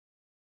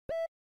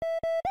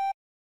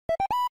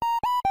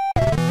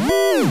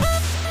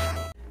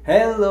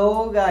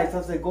Hello guys,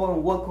 how's it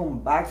going? Welcome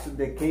back to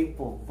the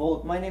K-pop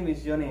Vault. My name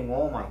is Johnny and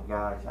oh my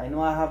gosh, I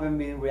know I haven't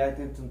been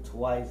reacting to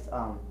Twice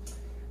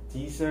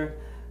teaser,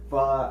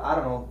 but I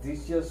don't know,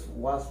 this just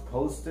was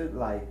posted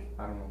like,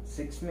 I don't know,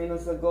 6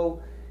 minutes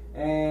ago,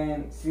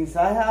 and since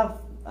I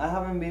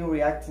haven't been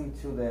reacting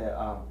to the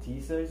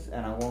teasers,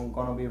 and I'm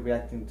gonna be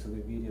reacting to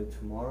the video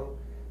tomorrow.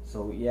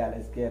 So yeah,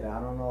 let's get it.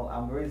 I don't know,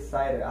 I'm very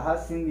excited. I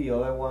have seen the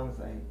other ones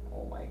and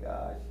oh my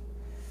gosh.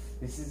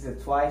 This is the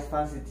Twice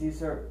fancy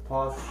teaser.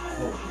 Pause.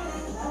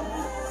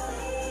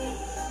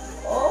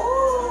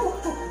 Oh!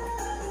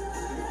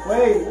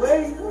 Wait.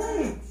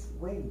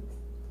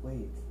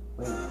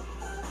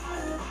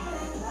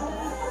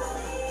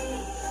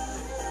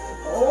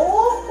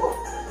 Oh!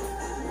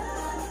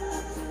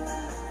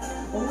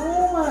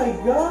 Oh my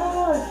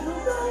gosh!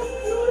 Look how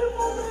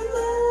beautiful they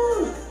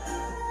look!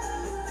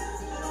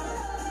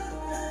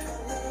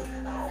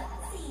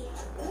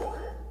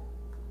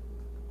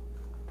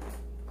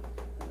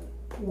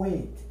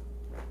 Wait,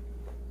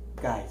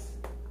 guys,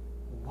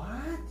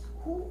 what?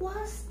 Who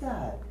was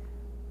that?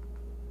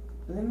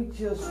 Let me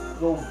just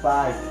go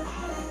back.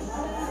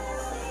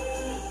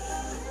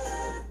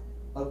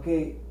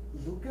 Okay,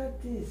 look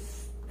at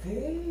this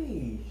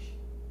stage.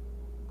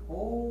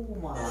 Oh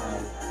my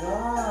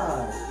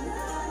gosh.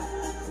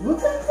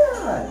 Look at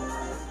that.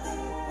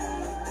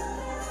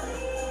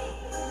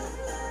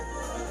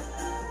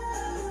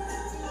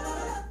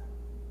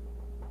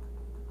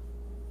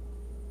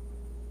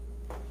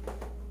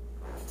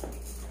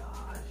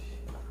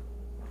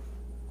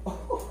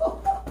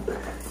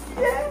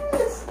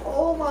 Yes!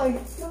 Oh my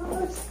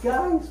gosh,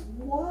 guys,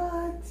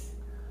 what?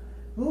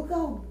 Look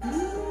how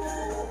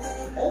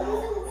beautiful!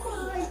 Oh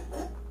my!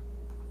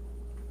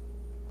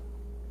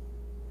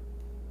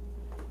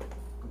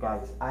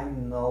 Guys, I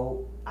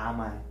know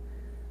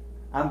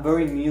I'm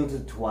very new to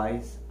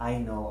Twice. I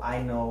know,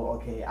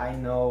 okay, I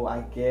know,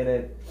 I get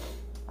it.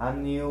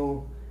 I'm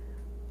new.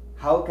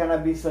 How can I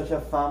be such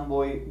a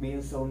fanboy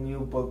being so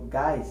new? But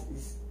guys,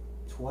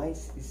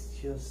 Twice is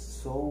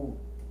just so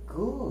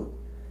good.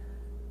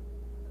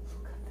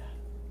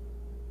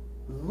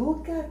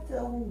 Look at that.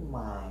 Oh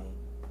my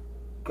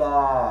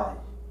god.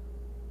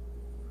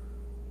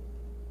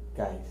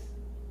 Guys,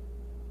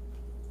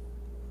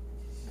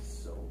 this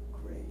is so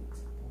great.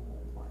 Oh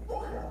my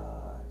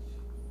gosh.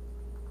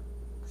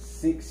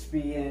 6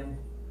 p.m.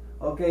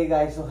 Okay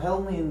guys, so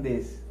help me in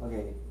this.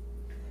 Okay.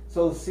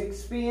 So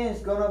 6 p.m.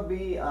 is gonna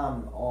be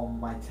on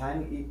my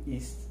time,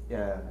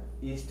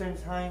 Eastern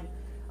time.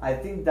 I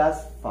think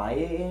that's 5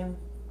 a.m.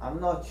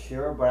 I'm not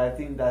sure, but I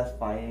think that's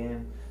 5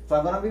 a.m. So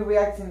I'm gonna be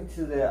reacting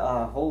to the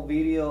whole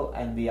video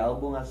and the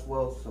album as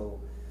well. So,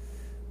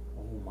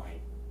 oh my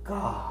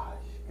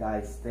gosh,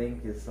 guys,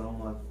 thank you so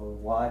much for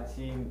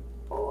watching.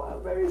 Oh,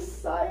 I'm very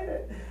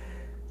excited.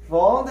 For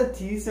all the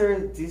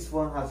teaser, this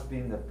one has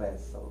been the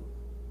best. So,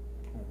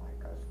 oh my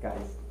gosh,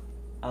 guys,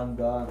 I'm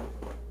done.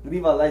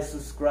 Leave a like,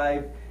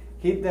 subscribe,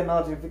 hit the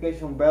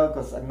notification bell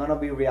because I'm gonna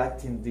be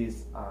reacting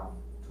this to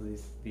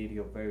this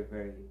video very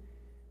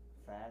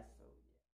fast.